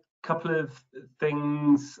a couple of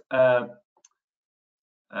things that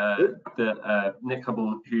Nick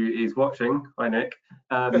Hubble, who is watching, hi Nick,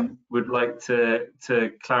 would like to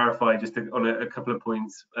clarify just on a couple of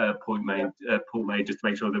points Paul made, just to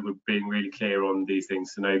make sure that we're being really clear on these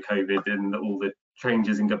things. So no COVID and all the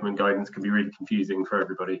changes in government guidance can be really confusing for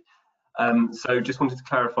everybody. So just wanted to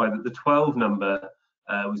clarify that the 12 number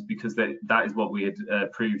was because that is what we had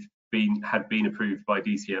had been approved by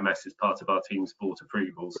DCMS as part of our team sport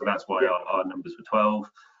approval. So that's why our numbers were 12.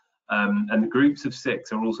 And the groups of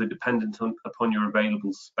 6 are also dependent upon your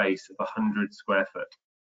available space of 100 square foot.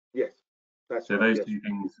 Yes. So those two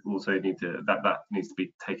things also need to that needs to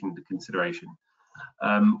be taken into consideration.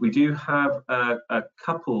 We do have a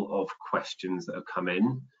couple of questions that have come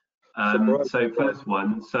in. So first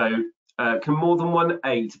one, can more than 1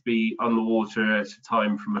 8 be on the water at a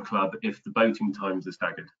time from a club if the boating times are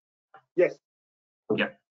staggered? Yes. Yeah,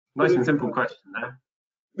 nice and simple question there.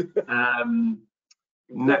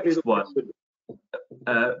 Next one.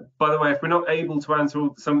 By the way, if we're not able to answer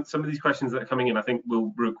some of these questions that are coming in, I think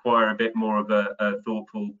will require a bit more of a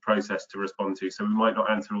thoughtful process to respond to. So we might not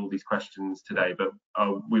answer all these questions today, but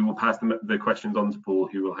we will pass the questions on to Paul,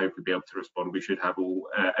 who will hopefully be able to respond. We should have all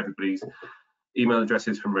everybody's email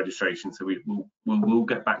addresses from registration, so we'll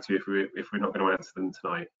get back to you if we're not going to answer them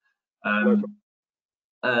tonight.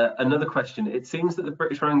 Another question. It seems that the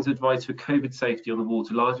British Rowing's advice for COVID safety on the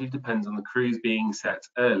water largely depends on the crews being set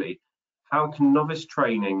early. How can novice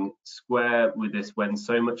training square with this when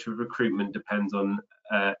so much of recruitment depends on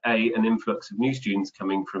A, an influx of new students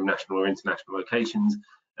coming from national or international locations,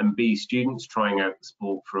 and B, students trying out the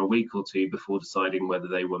sport for a week or two before deciding whether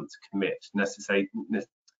they want to commit, necessitating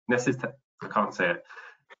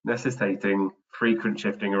frequent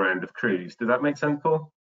shifting around of crews? Does that make sense, Paul?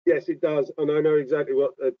 Yes, it does, and I know exactly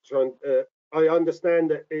what they're trying. I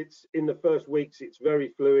understand that it's in the first weeks, it's very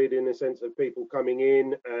fluid in the sense of people coming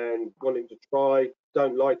in and wanting to try,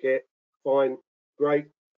 don't like it, fine, great.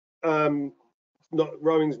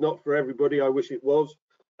 Rowing's not for everybody. I wish it was,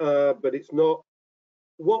 but it's not.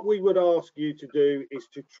 what we would ask you to do is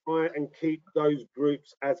to try and keep those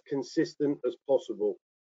groups as consistent as possible,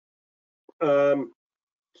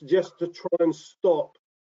 just to try and stop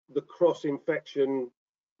the cross infection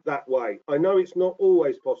that way. I know it's not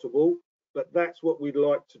always possible, but that's what we'd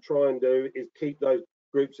like to try and do, is keep those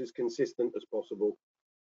groups as consistent as possible.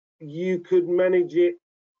 You could manage it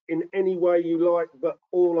in any way you like, but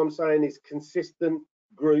all I'm saying is consistent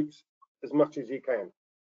groups as much as you can.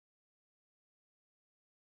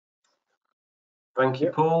 Thank you,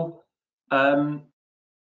 Paul.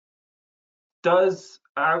 Does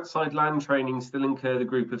outside land training still incur the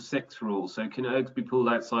group of 6 rule? So can ergs be pulled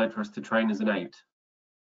outside for us to train as an 8?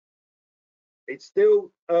 It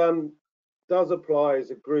still does apply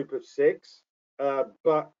as a group of 6,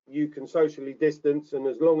 but you can socially distance, and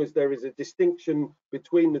as long as there is a distinction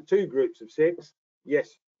between the 2 groups of 6, yes,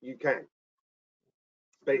 you can.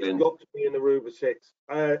 But it's got to be in the group of 6.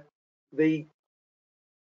 The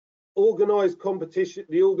organised competition,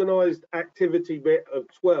 the organised activity bit of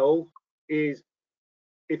 12 is,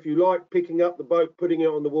 if you like, picking up the boat, putting it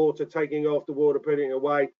on the water, taking off the water, putting it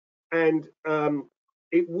away, and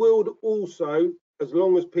it will also, as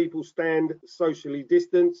long as people stand socially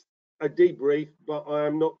distanced, a debrief, but I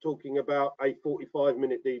am not talking about a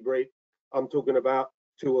 45-minute debrief. I'm talking about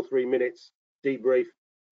 2 or 3 minutes debrief,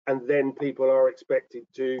 and then people are expected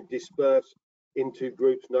to disperse into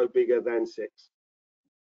groups no bigger than 6.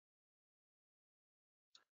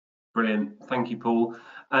 Brilliant, thank you, Paul.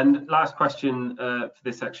 And last question for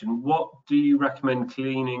this section: what do you recommend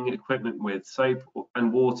cleaning equipment with, soap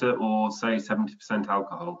and water, or say 70%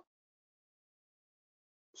 alcohol?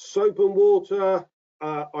 Soap and water,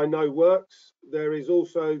 I know works. There is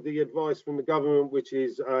also the advice from the government, which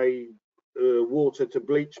is a water to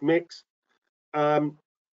bleach mix.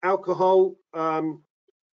 Alcohol,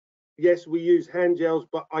 yes, we use hand gels,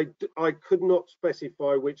 but I could not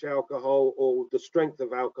specify which alcohol or the strength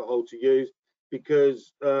of alcohol to use,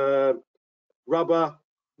 because rubber,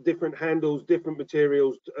 different handles, different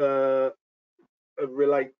materials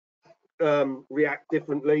react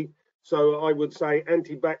differently. So I would say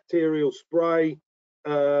antibacterial spray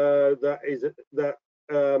that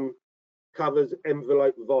covers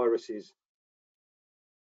envelope viruses.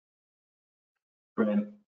 Brilliant,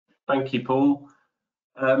 thank you, Paul.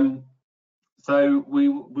 So we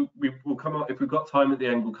will come on, if we've got time at the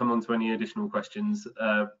end, we'll come on to any additional questions.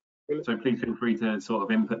 So please feel free to sort of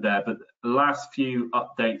input there. But the last few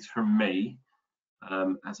updates from me,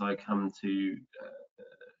 as I come to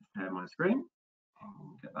share my screen,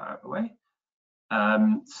 get that out of the way.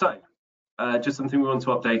 Just something we want to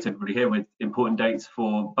update everybody here with important dates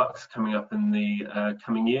for BUCS coming up in the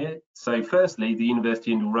coming year. So firstly, the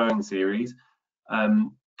University Indoor Rowing Series.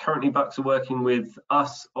 Currently, BUCS are working with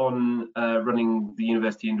us on running the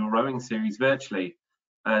University Indoor Rowing Series virtually.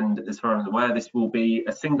 And as far as I'm aware, this will be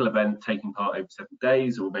a single event taking part over 7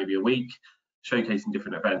 days or maybe a week, showcasing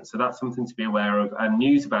different events. So that's something to be aware of, and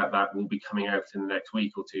news about that will be coming out in the next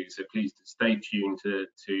week or 2. So please stay tuned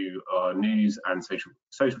to our news and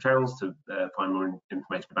social channels to find more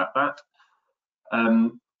information about that.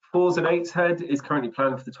 4s and 8s Head is currently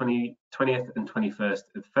planned for the 20th and 21st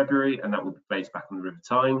of February, and that will be based back on the River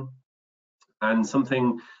Tyne. And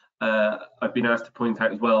something I've been asked to point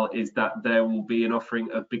out as well is that there will be an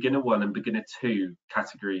offering of Beginner 1 and Beginner 2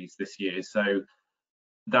 categories this year. So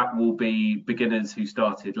that will be beginners who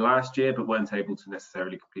started last year but weren't able to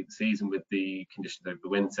necessarily complete the season with the conditions over the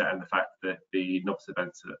winter and the fact that the novice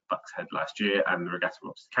events at BUCS Head last year and the regatta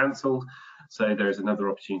was cancelled. So there is another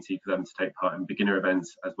opportunity for them to take part in beginner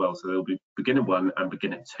events as well. So there will be Beginner 1 and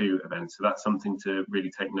Beginner 2 events. So that's something to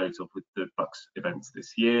really take note of with the BUCS events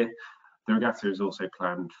this year. The regatta is also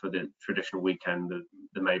planned for the traditional weekend,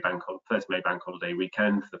 the first May Bank Holiday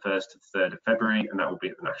weekend, the 1st to the 3rd of February, and that will be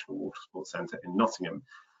at the National Water Sports Centre in Nottingham.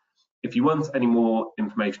 If you want any more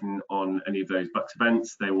information on any of those BUCS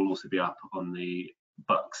events, they will also be up on the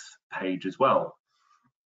BUCS page as well.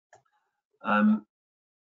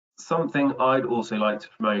 Something I'd also like to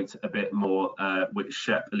promote a bit more, which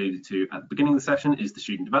Shep alluded to at the beginning of the session, is the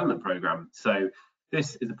Student Development Programme. So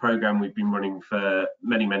this is a programme we've been running for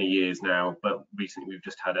many, many years now, but recently we've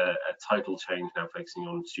just had a title change now focusing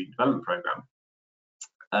on Student Development Programme.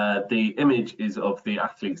 The image is of the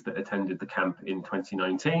athletes that attended the camp in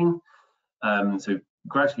 2019. So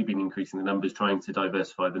gradually been increasing the numbers, trying to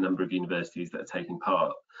diversify the number of universities that are taking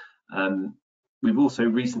part. We've also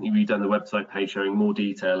recently redone the website page showing more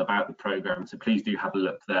detail about the programme, so please do have a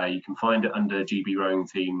look there. You can find it under GB Rowing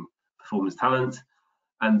Team Performance Talent.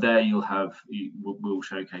 and there we'll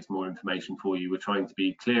showcase more information for you. We're trying to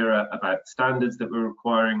be clearer about standards that we're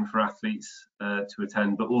requiring for athletes to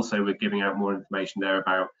attend, but also we're giving out more information there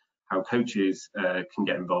about how coaches can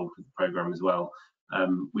get involved with the programme as well.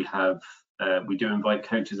 We do invite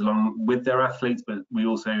coaches along with their athletes, but we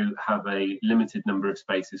also have a limited number of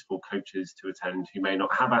spaces for coaches to attend who may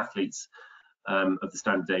not have athletes of the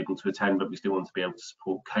standard able to attend, but we still want to be able to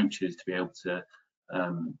support coaches to be able to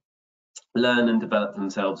learn and develop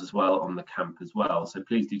themselves as well on the camp as well. So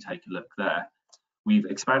please do take a look there. We've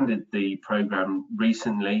expanded the programme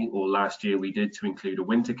recently, or last year we did, to include a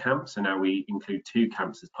winter camp. So now we include 2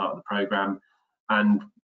 camps as part of the programme. And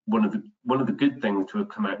one of the good things to have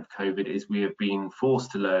come out of COVID is we have been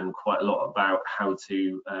forced to learn quite a lot about how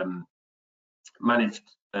to manage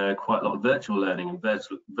quite a lot of virtual learning and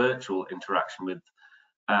virtual interaction with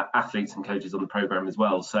athletes and coaches on the programme as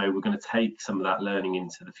well. So we're going to take some of that learning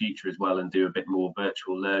into the future as well and do a bit more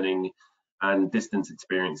virtual learning and distance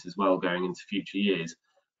experience as well going into future years.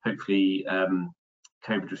 Hopefully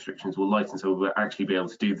COVID restrictions will lighten, so we'll actually be able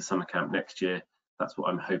to do the summer camp next year. That's what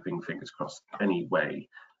I'm hoping, fingers crossed anyway.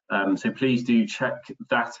 So please do check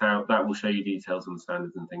that out. That will show you details on the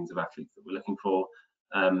standards and things of athletes that we're looking for.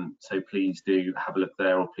 So please do have a look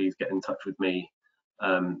there, or please get in touch with me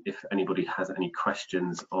if anybody has any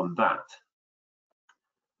questions on that.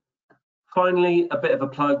 Finally, a bit of a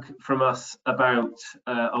plug from us about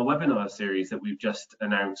our webinar series that we've just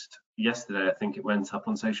announced yesterday. I think it went up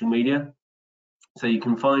on social media. So you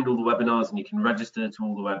can find all the webinars and you can register to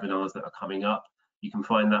all the webinars that are coming up. You can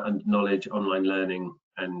find that under Knowledge Online Learning,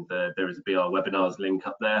 and there is a BR Webinars link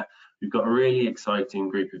up there. We've got a really exciting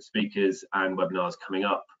group of speakers and webinars coming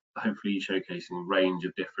up, hopefully showcasing a range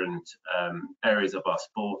of different areas of our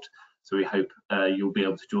sport. So we hope you'll be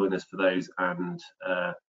able to join us for those and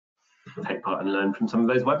take part and learn from some of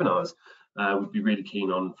those webinars. We'd be really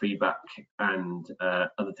keen on feedback and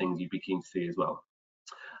other things you'd be keen to see as well.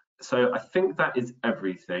 So I think that is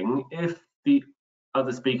everything. If the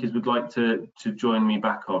other speakers would like to join me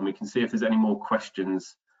back on, we can see if there's any more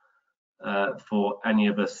questions for any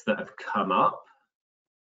of us that have come up.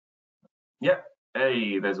 Yep,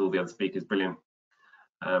 hey, there's all the other speakers, brilliant.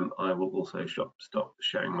 I will also stop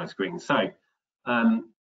sharing my screen. So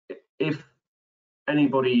if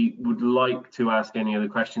anybody would like to ask any other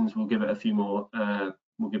questions, we'll give it a few more,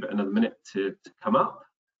 we'll give it another minute to come up,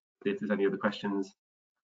 see if there's any other questions.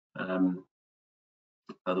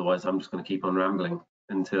 Otherwise, I'm just going to keep on rambling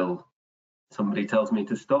until somebody tells me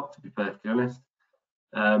to stop, to be perfectly honest.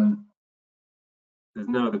 There's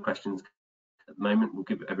no other questions at the moment. We'll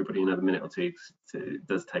give everybody another minute or two, it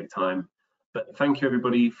does take time. But thank you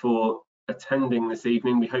everybody for attending this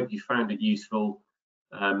evening. We hope you found it useful.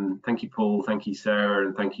 Thank you, Paul, thank you, Sarah,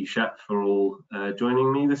 and thank you, Shep, for all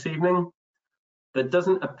joining me this evening. There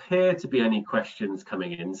doesn't appear to be any questions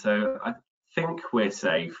coming in, so I think we're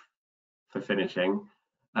safe for finishing.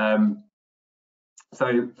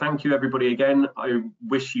 So thank you everybody again. I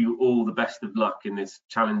wish you all the best of luck in this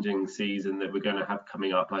challenging season that we're going to have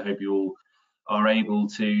coming up. I hope you all are able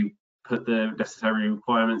to put the necessary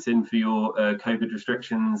requirements in for your COVID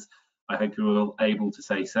restrictions. I hope you're all able to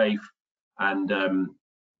stay safe, and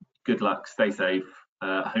good luck, stay safe.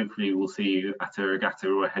 Hopefully we'll see you at a regatta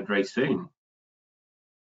or a head race soon.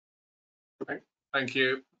 Thank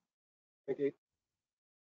you. Thank you.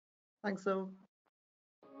 Thanks all.